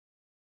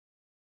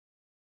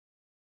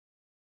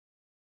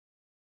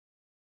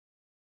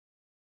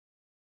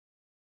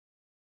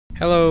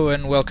Hello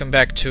and welcome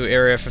back to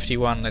Area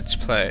 51 Let's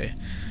Play.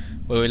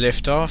 Where we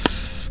left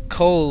off,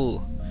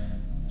 Cole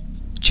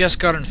just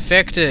got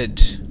infected.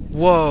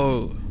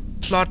 Whoa!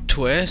 Plot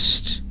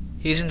twist!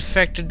 He's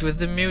infected with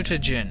the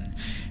mutagen,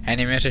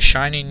 and he met a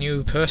shiny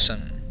new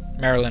person.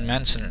 Marilyn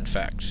Manson, in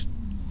fact.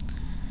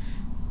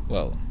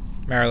 Well,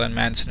 Marilyn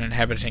Manson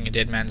inhabiting a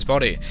dead man's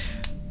body.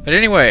 But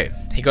anyway,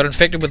 he got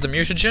infected with the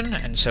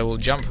mutagen, and so we'll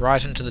jump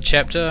right into the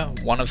chapter,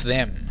 One of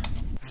Them.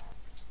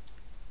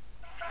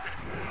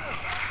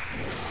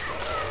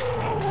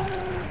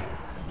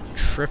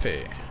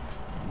 Trippy.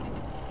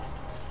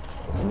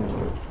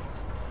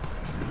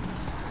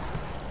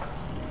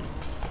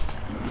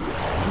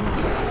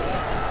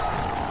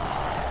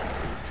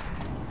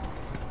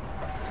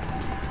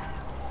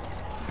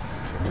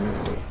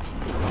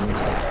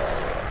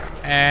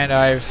 And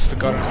I've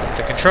forgotten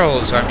the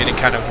controls, so I'm getting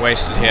kind of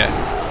wasted here.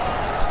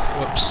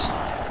 Whoops.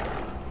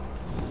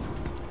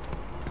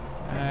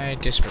 I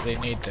desperately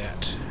need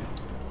that.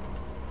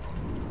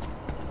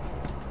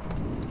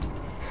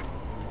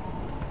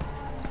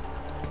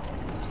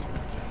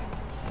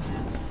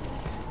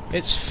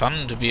 It's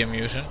fun to be a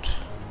mutant.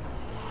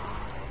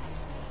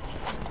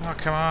 Oh,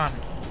 come on.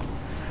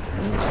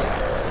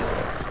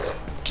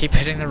 Keep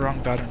hitting the wrong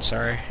button,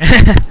 sorry.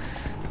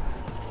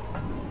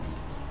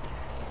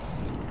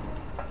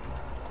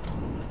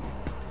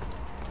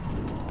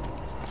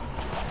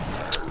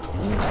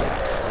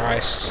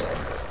 Christ.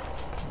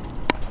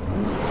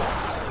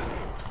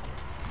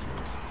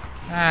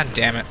 Ah,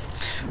 damn it.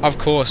 Of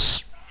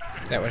course,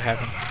 that would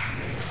happen.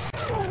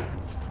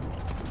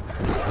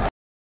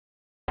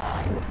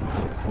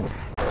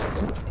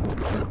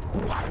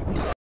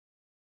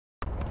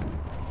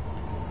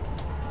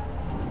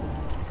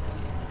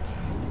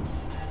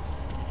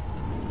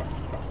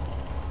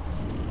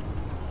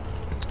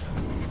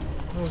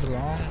 Move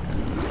along.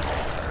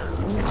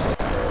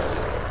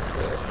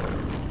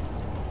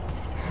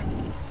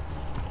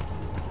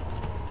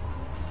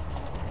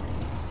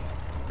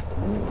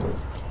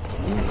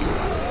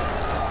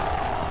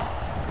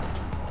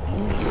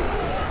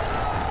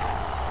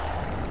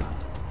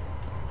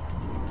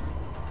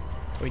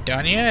 We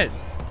done yet?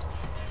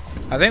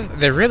 I think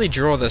they really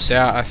draw this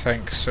out, I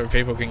think, so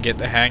people can get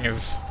the hang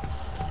of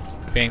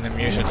being the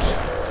mutant.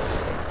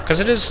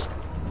 Because it is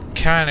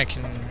kind of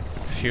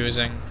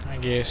confusing, I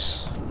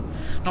guess.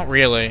 Not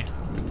really.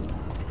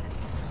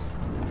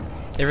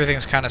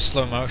 Everything's kind of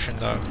slow motion,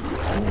 though.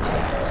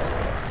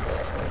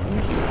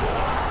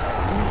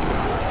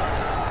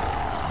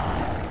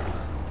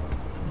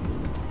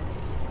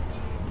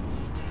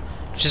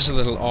 Which is a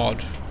little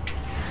odd.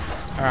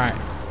 Alright.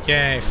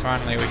 Yay,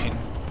 finally we can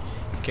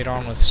get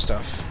on with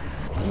stuff.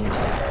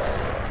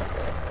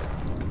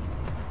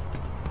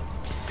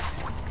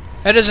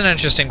 It is an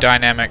interesting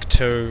dynamic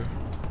to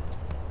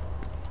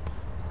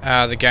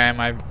the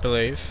game, I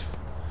believe.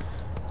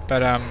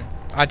 But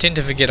I tend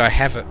to forget I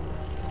have it.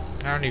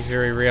 I only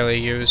very rarely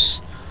use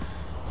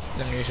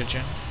the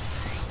mutagen.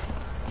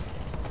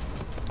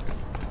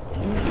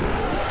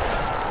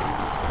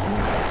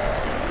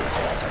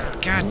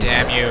 God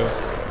damn you.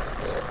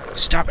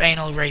 Stop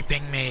anal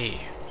raping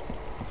me.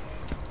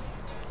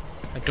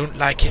 I don't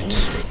like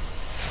it.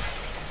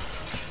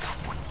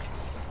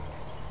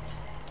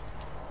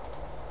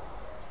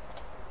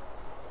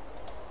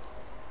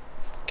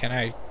 Can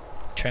I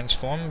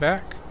transform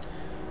back?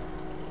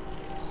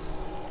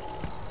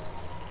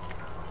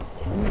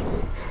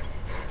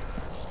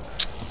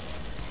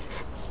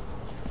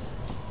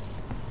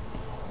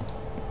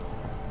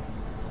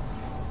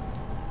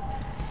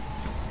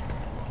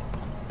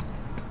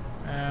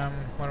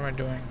 What am I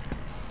doing?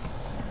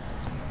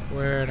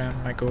 Where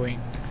am I going?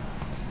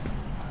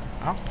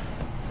 Up?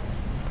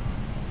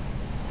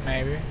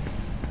 Maybe.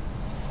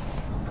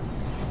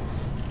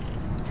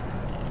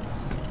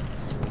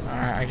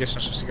 Alright, I guess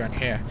I'm supposed to go in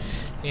here.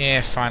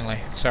 Yeah, finally.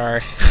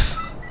 Sorry.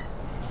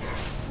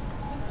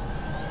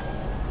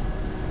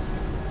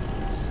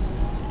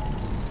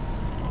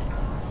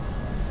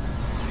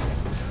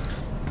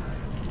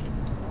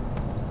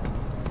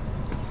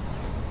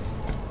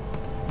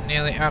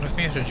 Nearly out of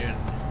mutagen.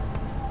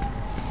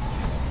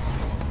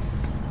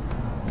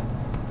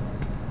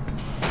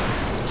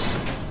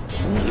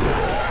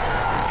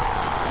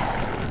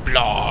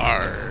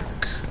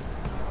 Blarg.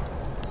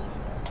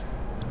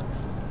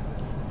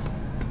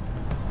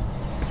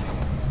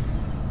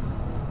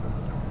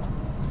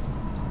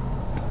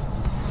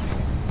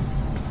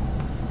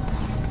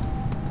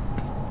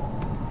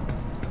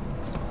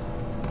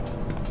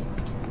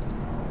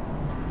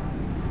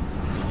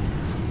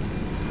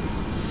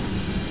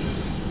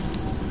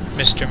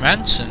 Mr.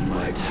 Manson.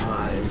 My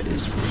time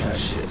is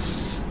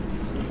precious.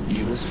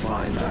 You must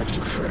find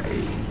Dr.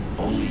 Cray.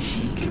 Only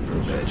he can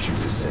prevent your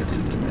descent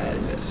into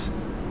madness.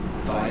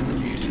 Find the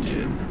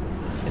mutagen,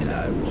 and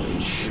I will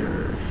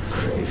ensure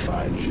Cray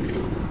finds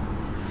you.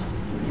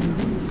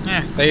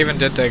 Yeah, they even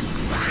did the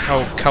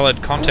whole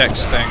coloured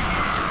context thing.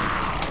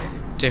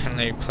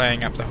 Definitely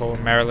playing up the whole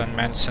Marilyn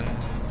Manson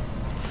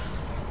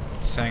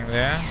thing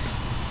there.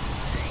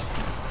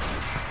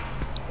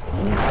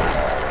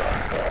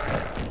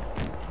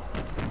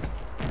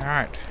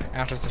 Alright,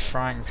 out of the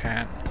frying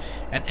pan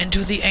and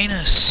into the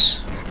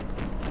anus.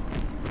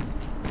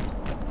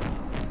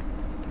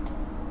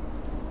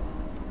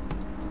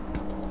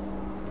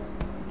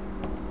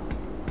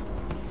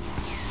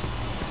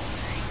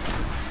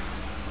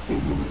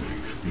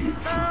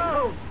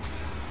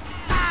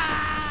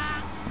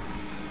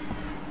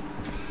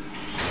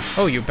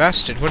 Oh, you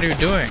bastard, what are you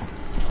doing?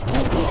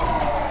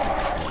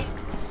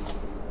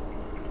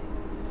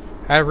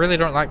 I really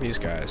don't like these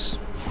guys.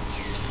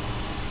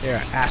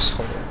 They're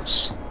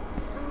assholes.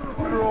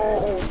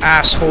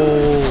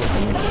 Asshole!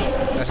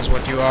 That is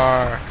what you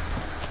are.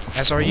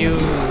 As are you.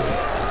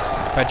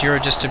 But you're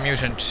just a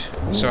mutant,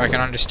 so I can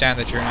understand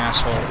that you're an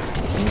asshole.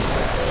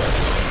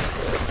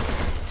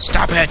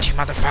 Stop it, you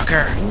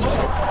motherfucker!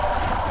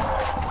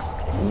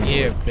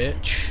 Yeah,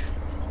 bitch.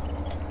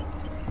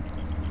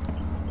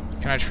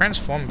 Can I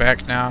transform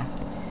back now?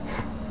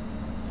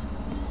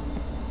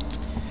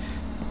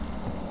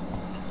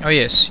 Oh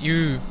yes,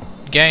 you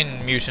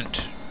gain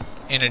mutant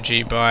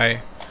energy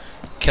by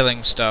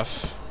killing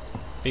stuff,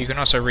 but you can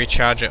also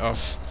recharge it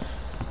off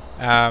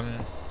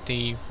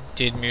the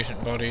dead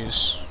mutant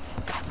bodies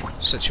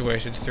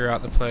situated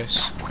throughout the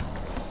place.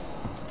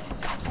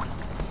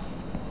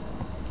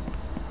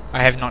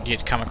 I have not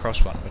yet come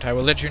across one, but I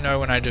will let you know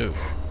when I do.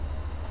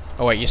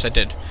 Oh wait, yes I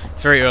did.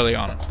 Very early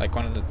on, like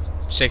one of the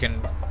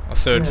second or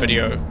third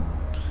videos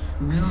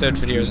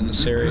in the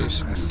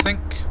series, I think.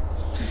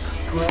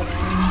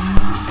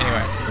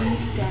 Anyway.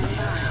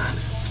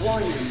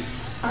 Warning.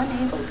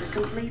 Unable to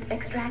complete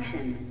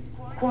extraction.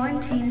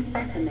 Quarantine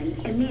specimen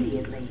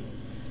immediately.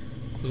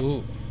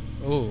 Ooh.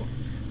 Ooh.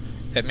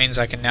 That means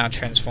I can now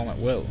transform at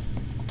will.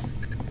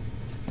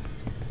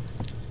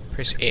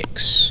 Press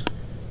X.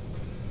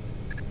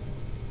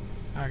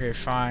 Okay,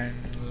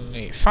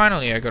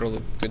 finally I got all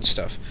the good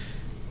stuff.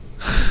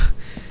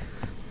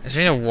 It's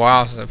been a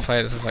while since I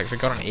played this, I've like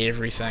forgotten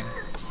everything.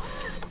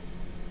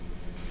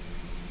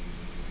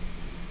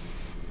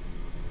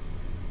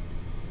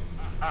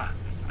 Ah,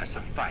 a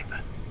survivor.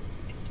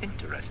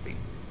 Interesting.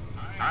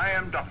 I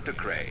am Dr.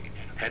 Cray,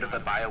 head of the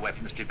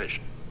bioweapons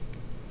division.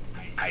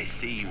 I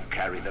see you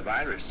carry the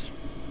virus.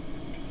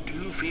 Do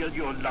you feel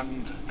your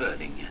lungs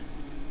burning?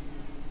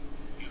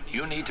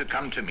 You need to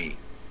come to me,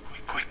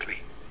 quickly.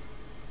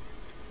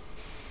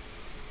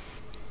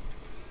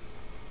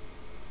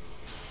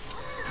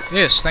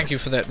 Yes, thank you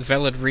for that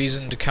valid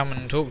reason to come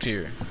and talk to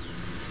you.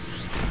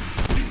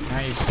 Now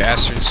you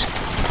bastards.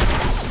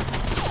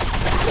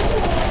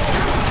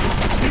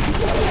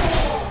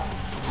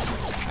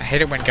 I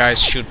hate it when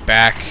guys shoot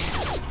back.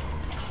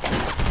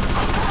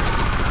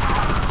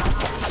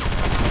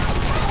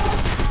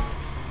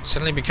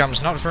 Suddenly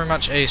becomes not very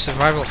much a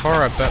survival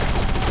horror, but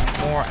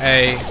more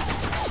a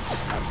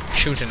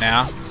shooter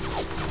now.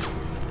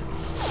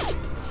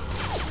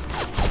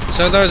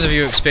 So those of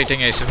you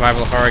expecting a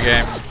survival horror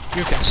game,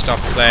 you can stop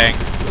playing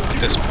at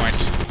this point.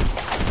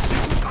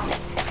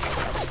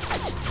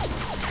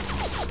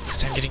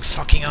 Because I'm getting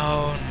fucking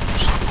owned.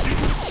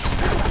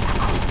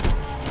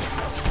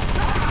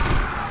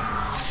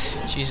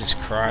 Jesus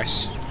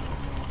Christ.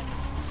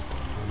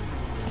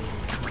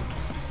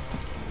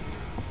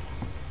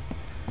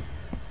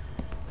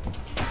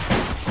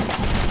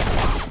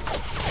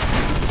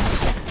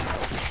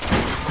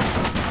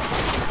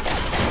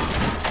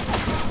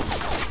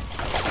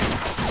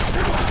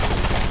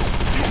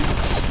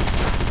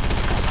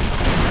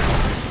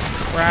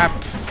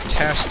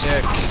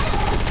 Crap-tastic.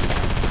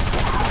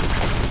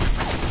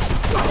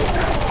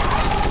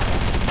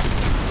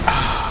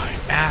 Ah,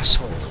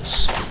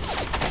 assholes.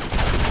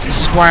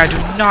 This is why I do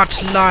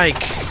not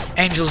like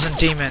angels and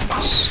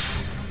demons.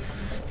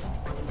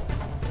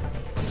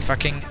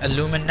 Fucking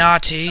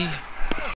Illuminati.